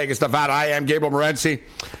Las Vegas, Nevada. I am Gabriel Morency.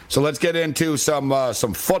 So let's get into some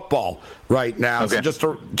football right now. Okay.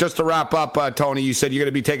 So just to wrap up, Tony, you said you're going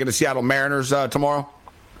to be taking the Seattle Mariners tomorrow?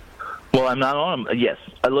 Well, I'm not on them. Yes.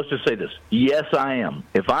 Let's just say this. Yes, I am.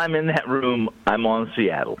 If I'm in that room, I'm on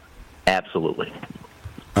Seattle. Absolutely.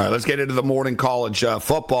 All right, let's get into the morning college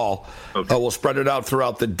football. Okay. We'll spread it out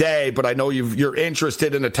throughout the day, but I know you're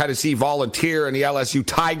interested in the Tennessee Volunteer and the LSU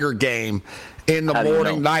Tiger game in the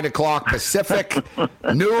morning, 9 o'clock Pacific,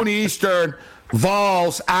 noon Eastern,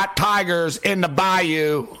 Vols at Tigers in the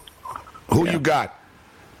Bayou. Who you got?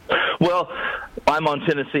 Well, I'm on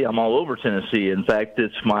Tennessee. I'm all over Tennessee. In fact,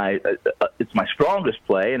 it's my strongest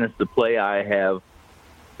play, and it's the play I have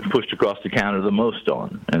pushed across the counter the most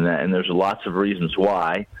on, and there's lots of reasons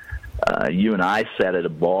why. You and I sat at a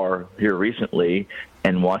bar here recently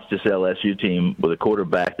and watched this LSU team with a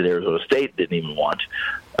quarterback that Arizona State didn't even want,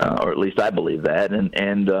 or at least I believe that.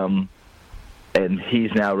 And and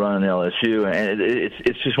he's now running LSU, and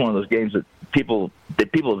it's just one of those games that people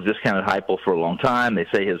have discounted Heupel for a long time. They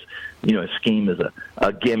say his scheme is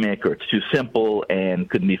a gimmick or it's too simple and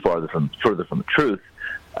couldn't be further from the truth.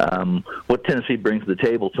 What Tennessee brings to the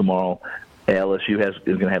table tomorrow, LSU is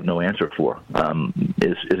going to have no answer for.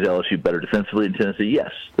 Is LSU better defensively than Tennessee?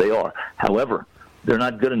 Yes, they are. However, they're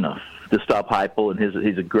not good enough to stop Heupel, and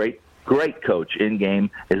he's a great coach in game.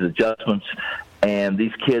 His adjustments. And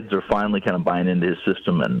these kids are finally kind of buying into his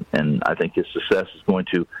system, and I think his success is going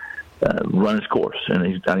to run its course.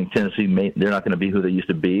 And I think Tennessee, they're not going to be who they used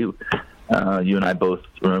to be. You and I both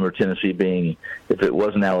remember Tennessee being, if it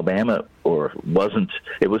wasn't Alabama or it was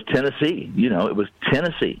Tennessee. It was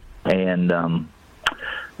Tennessee and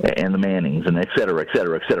the Mannings and et cetera, et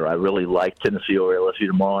cetera, et cetera. I really liked Tennessee over LSU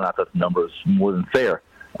tomorrow, and I thought the number was more than fair.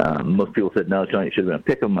 Most people said, no, Tony, it should have been a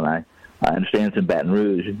pick 'em, and I understand it's in Baton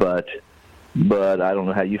Rouge, but I don't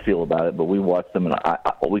know how you feel about it, but we watched them, and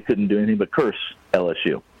we couldn't do anything but curse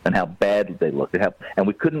LSU and how bad they looked, and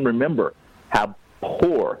we couldn't remember how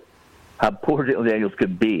poor Daniels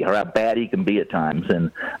could be, or how bad he can be at times.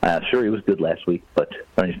 And sure, he was good last week, but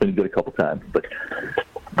he's been good a couple times, but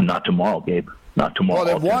not tomorrow, Gabe. Not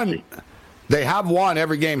tomorrow. Well, they have won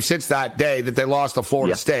every game since that day that they lost to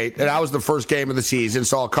Florida State, and that was the first game of the season,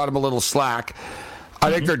 so I'll cut them a little slack.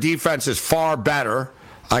 I think their defense is far better.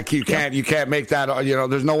 Like you can't make that.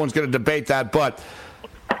 There's no one's going to debate that. But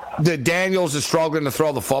the Daniels is struggling to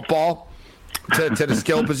throw the football to the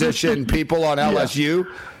skill position people on LSU,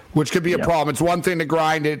 which could be a problem. It's one thing to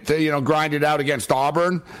grind it out against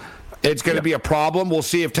Auburn. It's going to be a problem. We'll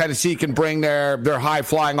see if Tennessee can bring their high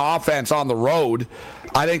flying offense on the road.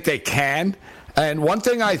 I think they can. And one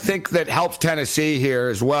thing I think that helps Tennessee here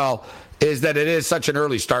as well is that it is such an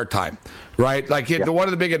early start time, right? Like one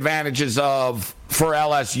of the big advantages for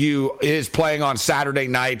LSU is playing on Saturday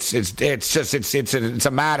nights. It's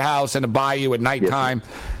a madhouse and a bayou at nighttime.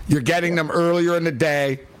 You're getting them earlier in the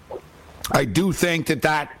day. I do think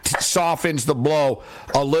that softens the blow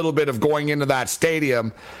a little bit of going into that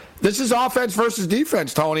stadium. This is offense versus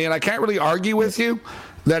defense, Tony, and I can't really argue with you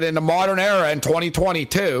that in the modern era in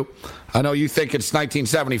 2022, I know you think it's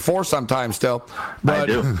 1974 sometimes still, but I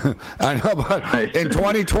do. I know, but in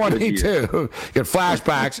 2022, get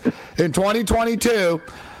flashbacks. In 2022,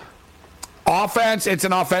 offense, it's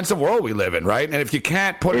an offensive world we live in, right? And if you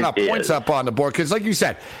can't put enough points up on the board, because like you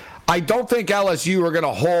said, I don't think LSU are going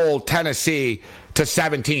to hold Tennessee to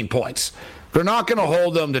 17 points. They're not going to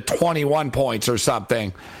hold them to 21 points or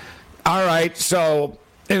something. All right, so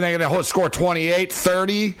and they're going to score 28,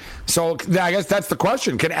 30. So I guess that's the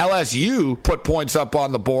question. Can LSU put points up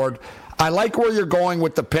on the board? I like where you're going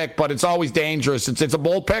with the pick, but it's always dangerous. It's a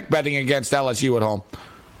bold pick betting against LSU at home.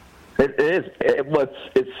 It is.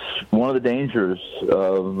 It's one of the dangers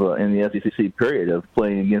of in the SEC period of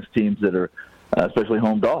playing against teams that are especially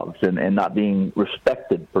home dogs and not being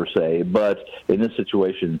respected per se. But in this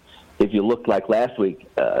situation, if you look like last week,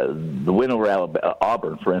 the win over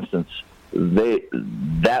Auburn, for instance,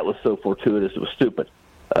 that was so fortuitous it was stupid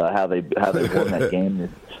how they won that game.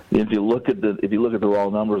 If you look at the raw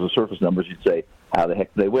numbers, the surface numbers, you'd say how the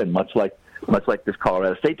heck did they win? Much like this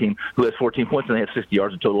Colorado State team who has 14 points and they have 60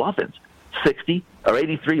 yards of total offense. 60 or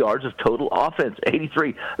 83 yards of total offense.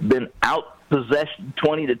 83 been out possession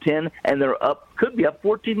 20-10, and they're up, could be up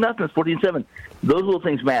 14-0, 14-7. Those little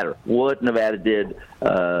things matter. What Nevada did,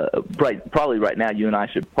 probably right now, you and I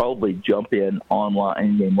should probably jump in online,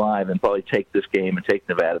 in-game live, and probably take this game and take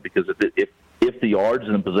Nevada, because if the yards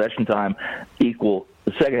and the possession time equal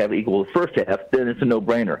the second half equal the first half, then it's a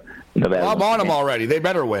no-brainer. Nevada. Well, I'm on them already. They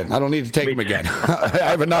better win. I don't need to take them again. I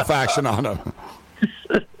have enough action on them.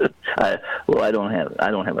 I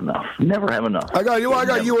don't have enough. Never have enough. I got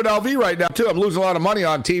UNLV right now too. I'm losing a lot of money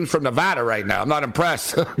on teams from Nevada right now. I'm not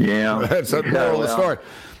impressed. Yeah, that's the moral of the story.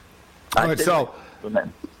 All right, so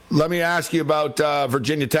let me ask you about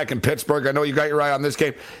Virginia Tech and Pittsburgh. I know you got your eye on this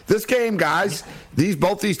game. This game, guys,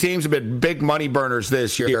 both these teams have been big money burners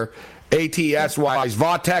this year. ATS-wise,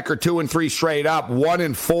 Vautech are 2-3 straight up,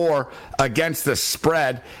 1-4 against the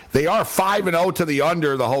spread. They are 5-0 to the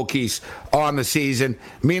under, the Hokies, on the season.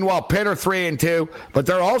 Meanwhile, Pitt are 3-2, but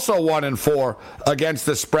they're also 1-4 against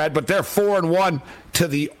the spread, but they're 4-1 to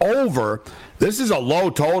the over. This is a low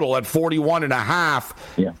total at 41.5.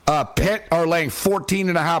 Yeah. Pitt are laying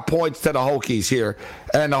 14.5 points to the Hokies here,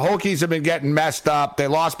 and the Hokies have been getting messed up. They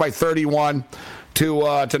lost by 31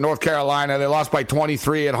 to North Carolina. They lost by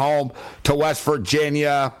 23 at home to West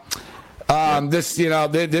Virginia.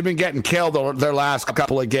 They've been getting killed their last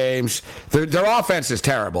couple of games. Their offense is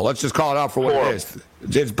terrible. Let's just call it out for what it is.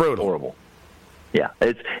 It's brutal. Horrible. Yeah,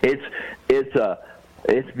 it's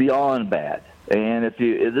beyond bad. And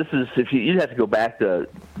you'd have to go back to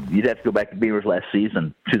Beavers last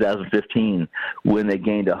season, 2015, when they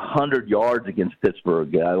gained 100 yards against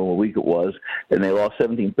Pittsburgh. I don't know what week it was, and they lost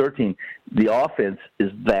 17-13. The offense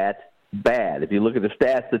is that bad. If you look at the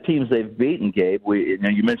stats, the teams they've beaten, Gabe,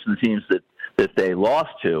 you mentioned the teams that they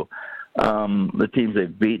lost to. The teams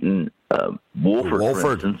they've beaten, Wolford,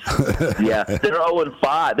 for instance. Yeah, they're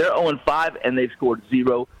 0-5. They're 0-5, and they've scored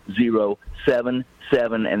 0, 0, 7,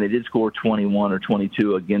 7, and they did score 21 or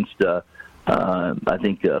 22 against, I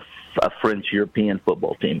think, a French European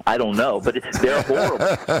football team. I don't know, but they're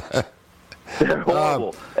horrible. They're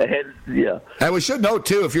horrible. And we should note,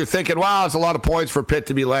 too, if you're thinking, wow, it's a lot of points for Pitt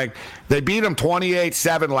to be laying, they beat them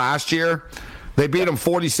 28-7 last year. They beat them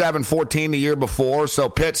 47-14 the year before, so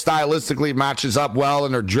Pitt stylistically matches up well,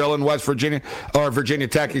 and they're drilling Virginia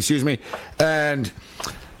Tech, excuse me. And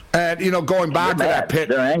going back to that Pitt.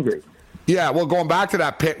 They're angry. Yeah, well, going back to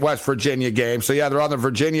that Pitt-West Virginia game. So, yeah, they're on the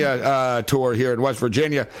Virginia tour here in West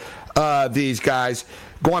Virginia, these guys.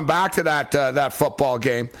 Going back to that football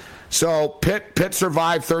game. So Pitt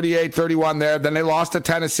survived 38-31 there. Then they lost to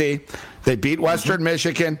Tennessee. They beat Western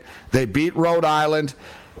Michigan. They beat Rhode Island.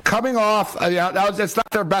 Coming off, it's not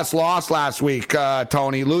their best loss last week,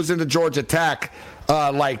 Tony, losing to Georgia Tech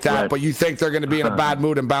like that. Right. But you think they're going to be in a bad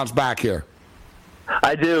mood and bounce back here?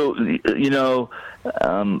 I do.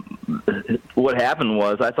 What happened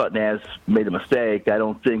was I thought Naz made a mistake. I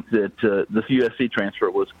don't think that this USC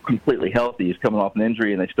transfer was completely healthy. He's coming off an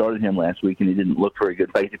injury, and they started him last week, and he didn't look very good.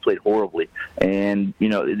 In fact, he played horribly. And,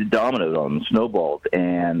 it dominoed on him, snowballed.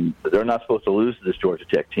 And they're not supposed to lose to this Georgia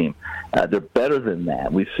Tech team. They're better than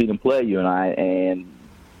that. We've seen them play, you and I. And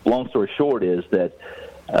long story short is that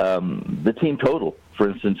the team total,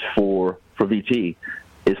 for instance, for VT,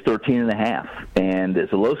 is 13.5, and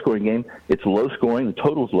it's a low-scoring game. It's low scoring. The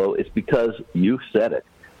total's low. It's because you said it.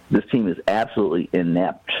 This team is absolutely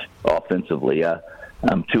inept offensively.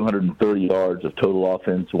 230 yards of total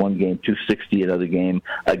offense, one game, 260 another game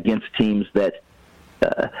against teams that.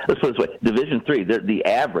 Let's put it this way: Division III, the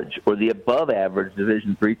average or the above-average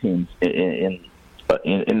Division III teams in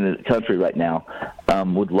the country right now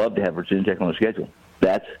would love to have Virginia Tech on their schedule.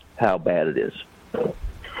 That's how bad it is.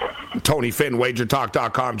 Tony Finn,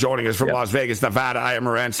 WagerTalk.com, joining us from Las Vegas, Nevada. I am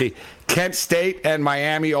Morency. Kent State and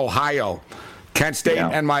Miami, Ohio. Kent State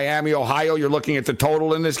and Miami, Ohio. You're looking at the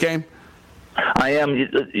total in this game? I am. You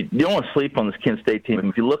don't want to sleep on this Kent State team.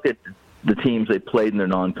 If you look at the teams they played in their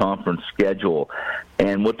non-conference schedule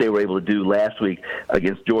and what they were able to do last week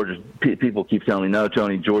against Georgia, people keep telling me, no,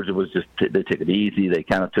 Tony, Georgia was just, they took it easy. They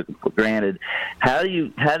kind of took it for granted.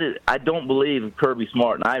 I don't believe Kirby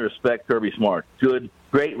Smart, and I respect Kirby Smart,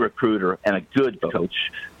 great recruiter and a good coach.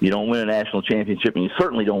 You don't win a national championship, and you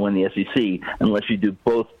certainly don't win the SEC unless you do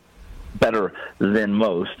both better than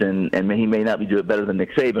most. And he may not be doing it better than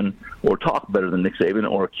Nick Saban or talk better than Nick Saban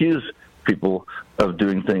or accuse people of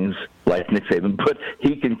doing things like Nick Saban, but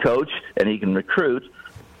he can coach and he can recruit.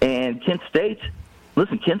 And Kent State, who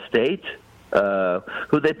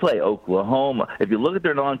they play? Oklahoma. If you look at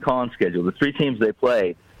their non-con schedule, the three teams they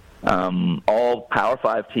play, all Power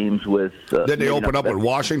 5 teams with. Did they open up with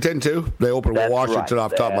Washington too? They opened with Washington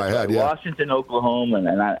off the top of my head. Yeah, Washington, Oklahoma,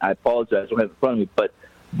 and I apologize, I don't have it in front of me,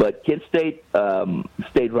 but Kent State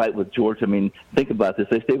stayed right with Georgia. I mean, think about this: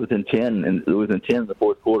 they stayed within 10 in the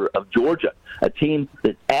fourth quarter of Georgia, a team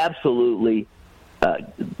that absolutely,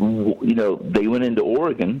 they went into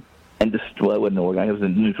Oregon. And it wasn't Oregon. It was a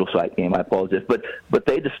neutral site game. I apologize, but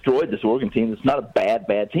they destroyed this Oregon team. It's not a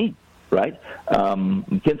bad team. Right?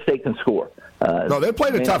 Kent State can score. No, they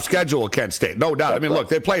played a tough schedule at Kent State, no doubt. I mean, look,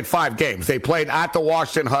 they played 5 games. They played at the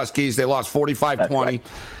Washington Huskies. They lost 45-20. Right.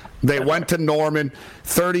 They went to Norman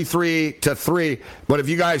 33-3. But if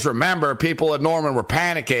you guys remember, people at Norman were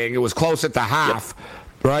panicking. It was close at the half,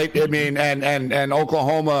 right? I mean, and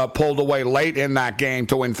Oklahoma pulled away late in that game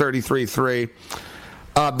to win 33-3.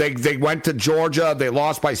 They went to Georgia. They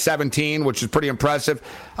lost by 17, which is pretty impressive.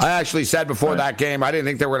 I actually said before that game I didn't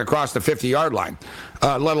think they were going to cross the 50-yard line,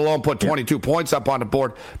 let alone put 22 points up on the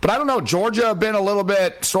board. But I don't know. Georgia have been a little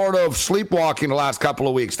bit sort of sleepwalking the last couple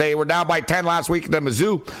of weeks. They were down by 10 last week at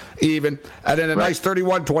Mizzou even, and then a nice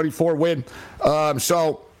 31-24 win.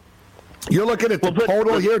 So you're looking at the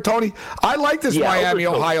total here, Tony. I like this Miami,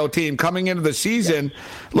 Ohio team coming into the season.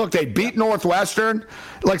 Yes. Look, they beat Northwestern.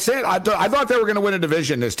 I thought they were going to win a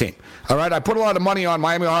division, this team. All right, I put a lot of money on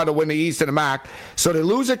Miami, Ohio to win the East and the MAC. So they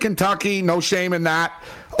lose at Kentucky, no shame in that.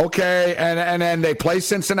 Okay, and then they play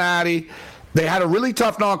Cincinnati. They had a really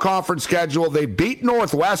tough non-conference schedule. They beat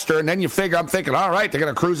Northwestern. Then I'm thinking, all right, they're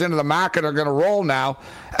going to cruise into the MAC and they're going to roll now.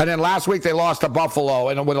 And then last week they lost to Buffalo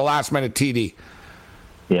and with a last-minute TD.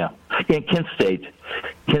 Yeah. And Kent State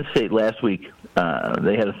last week,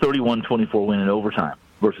 they had a 31-24 win in overtime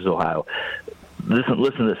versus Ohio.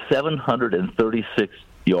 Listen to 736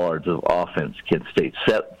 yards of offense, Kent State.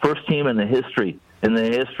 First team in the history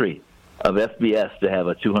of FBS to have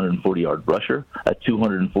a 240-yard rusher, a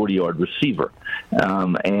 240-yard receiver.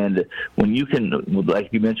 And when you can, like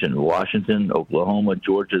you mentioned, Washington, Oklahoma,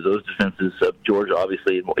 Georgia, those defenses, Georgia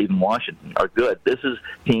obviously, even Washington, are good. This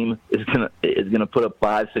team is gonna put up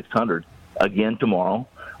 500-600 again tomorrow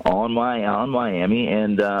on Miami,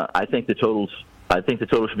 and I think the total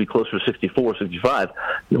should be closer to 64, 65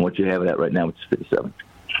 than what you have it at right now, which is 57.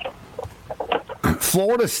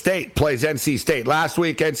 Florida State plays NC State. Last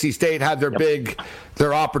week, NC State had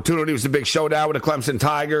their opportunity. It was a big showdown with the Clemson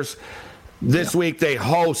Tigers. This week, they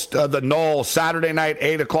host the Knoll Saturday night,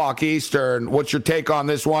 8 o'clock Eastern. What's your take on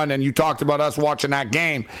this one? And you talked about us watching that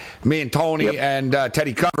game. Me and Tony and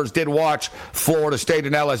Teddy Covers did watch Florida State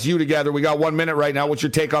and LSU together. We got 1 minute right now. What's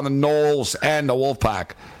your take on the Knolls and the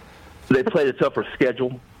Wolfpack? They played a tougher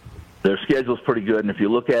schedule. Their schedule's pretty good, and if you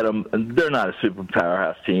look at them, they're not a super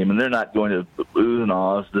powerhouse team, and they're not going to oohs and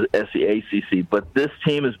ahs, the ACC, but this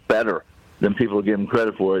team is better than people give them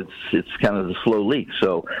credit for. It's kind of a slow leak.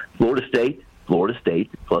 So Florida State,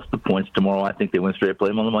 plus the points tomorrow. I think they win straight up, play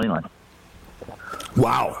them on the money line.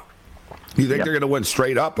 Wow. You think they're going to win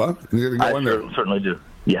straight up, huh? I certainly do.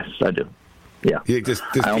 Yes, I do. Yeah. You think this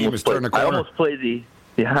team is turning the corner? I almost played the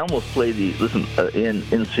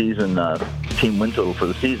in season team win total for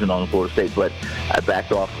the season on Florida State, but I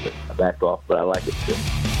backed off of it. But I like it too.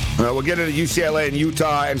 Well, we'll get into UCLA and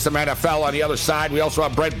Utah and some NFL on the other side. We also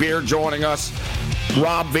have Brett Beard joining us,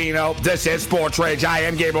 Rob Vino. This is Sports Rage. I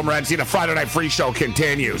am Gabriel Morency. The Friday Night Free Show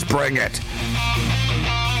continues. Bring it.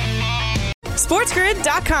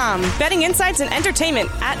 SportsGrid.com. Betting insights and entertainment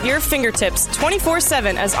at your fingertips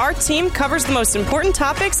 24/7 as our team covers the most important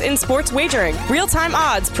topics in sports wagering. Real-time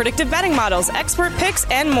odds, predictive betting models, expert picks,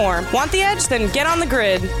 and more. Want the edge? Then get on the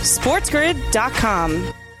grid.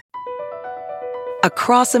 SportsGrid.com.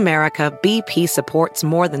 Across America, BP supports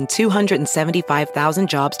more than 275,000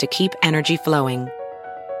 jobs to keep energy flowing.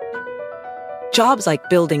 Jobs like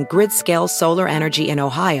building grid-scale solar energy in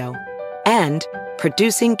Ohio and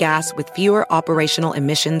producing gas with fewer operational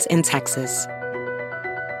emissions in Texas.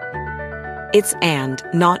 It's and,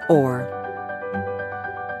 not or.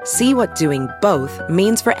 See what doing both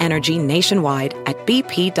means for energy nationwide at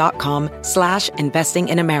bp.com/investing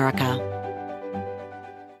in America.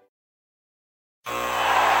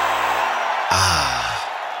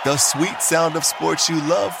 The sweet sound of sports you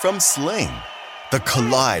love from Sling. The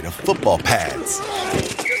collide of football pads.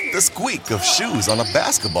 The squeak of shoes on a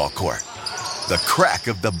basketball court. The crack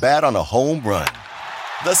of the bat on a home run.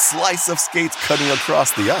 The slice of skates cutting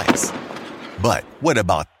across the ice. But what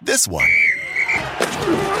about this one?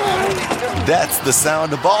 That's the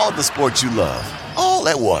sound of all the sports you love, all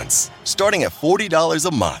at once. Starting at $40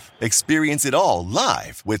 a month. Experience it all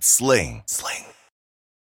live with Sling.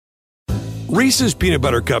 Reese's Peanut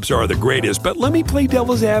Butter Cups are the greatest, but let me play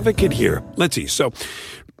devil's advocate here. Let's see. So,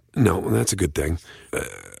 no, that's a good thing.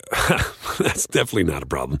 That's definitely not a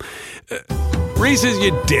problem. Reese's,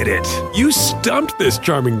 you did it. You stumped this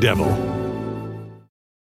charming devil.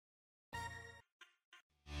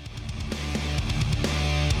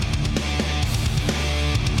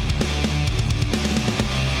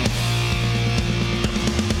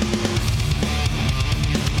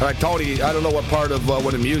 All right, Tony, I don't know what part of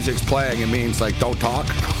when the music's playing, it means, like, don't talk.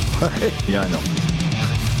 Yeah, I know.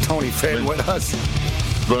 Tony Finn with us.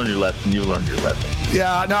 Learn your lesson. You learned your lesson.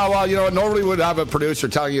 Yeah, no, well, normally we'd have a producer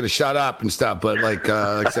telling you to shut up and stuff, but like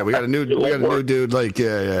I said, we got a new dude. Like,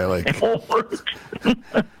 like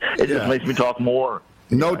it just makes me talk more.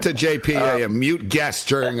 Note to JP, mute guests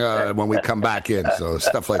during when we come back in, so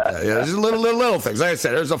stuff like that. Yeah, there's little things. Like I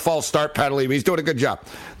said, there's a false start penalty. He's doing a good job.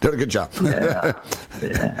 Yeah.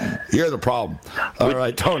 You're the problem. All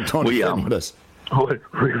right, Tony Finn with us. How are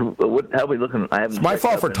we looking? It's my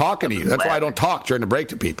fault for talking to you. That's why I don't talk during the break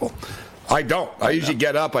to people. I don't. I usually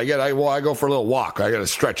get up. I go for a little walk. I got to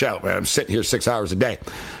stretch out, man. I'm sitting here 6 hours a day.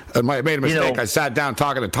 And I made a mistake. I sat down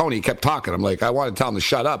talking to Tony. He kept talking. I'm like, I wanted to tell him to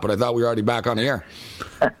shut up, but I thought we were already back on the air.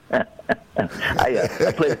 I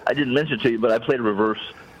didn't mention to you, but I played a reverse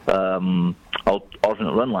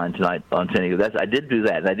alternate run line tonight on San Diego. I did do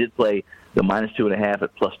that. I did play the -2.5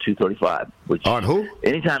 at plus 235. Which on who?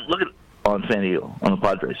 Anytime. Look at on San Diego on the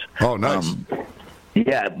Padres. Oh, nice.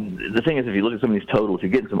 Yeah, the thing is, if you look at some of these totals,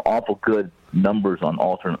 you're getting some awful good numbers on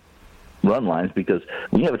alternate run lines because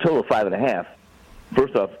when you have a total of 5.5,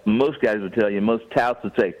 first off, most guys would tell you, most touts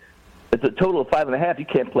would say, it's a total of 5.5, you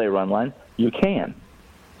can't play a run line. You can.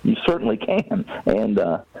 you certainly can, and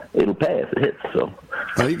it'll pay if it hits. So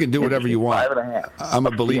well, you can do whatever you want. 5.5. I'm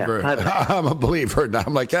a believer. Yeah, I'm a believer. And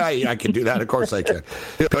I'm like, hey, I can do that. Of course I can.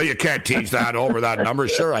 You can't teach that over that number.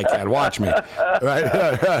 Sure I can. Watch me.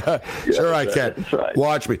 Right? Sure I can. Right.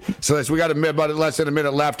 Watch me. So we got about less than a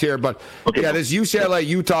minute left here. But, yeah, this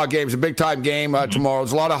UCLA-Utah game is a big-time game tomorrow.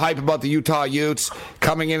 There's a lot of hype about the Utah Utes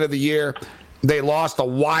coming into the year. They lost a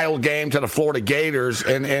wild game to the Florida Gators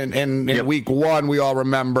in week one, we all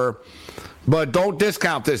remember. But don't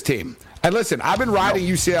discount this team. And listen, I've been riding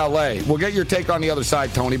UCLA. We'll get your take on the other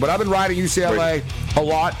side, Tony. But I've been riding UCLA a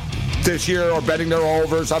lot this year or betting their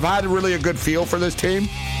overs. I've had really a good feel for this team.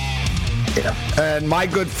 Yeah. And my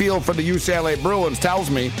good feel for the UCLA Bruins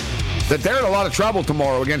tells me that they're in a lot of trouble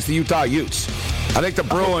tomorrow against the Utah Utes. I think the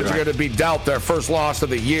Bruins are going to be dealt their first loss of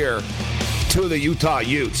the year to the Utah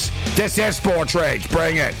Utes. This is Sports Rage.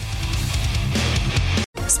 Bring it.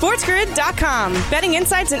 SportsGrid.com. Betting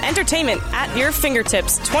insights and entertainment at your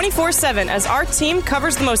fingertips 24/7 as our team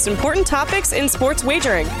covers the most important topics in sports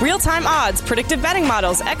wagering. Real-time odds, predictive betting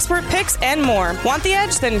models, expert picks, and more. Want the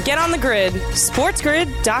edge? Then get on the grid.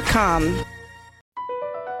 SportsGrid.com.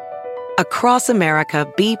 Across America,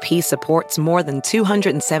 BP supports more than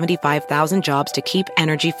 275,000 jobs to keep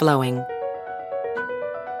energy flowing.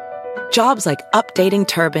 Jobs like updating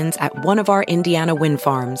turbines at one of our Indiana wind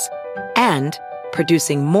farms and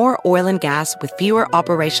producing more oil and gas with fewer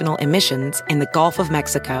operational emissions in the Gulf of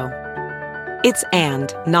Mexico. It's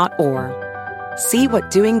and, not or. See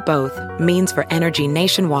what doing both means for energy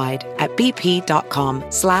nationwide at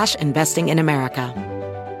bp.com/investing in America.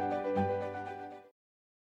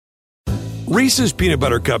 Reese's Peanut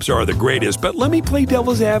Butter Cups are the greatest, but let me play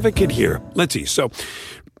devil's advocate here. Let's see. So,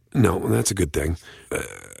 no, that's a good thing.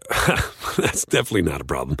 That's definitely not a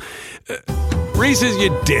problem. Reese's, you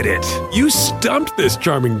did it. You stumped this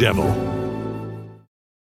charming devil.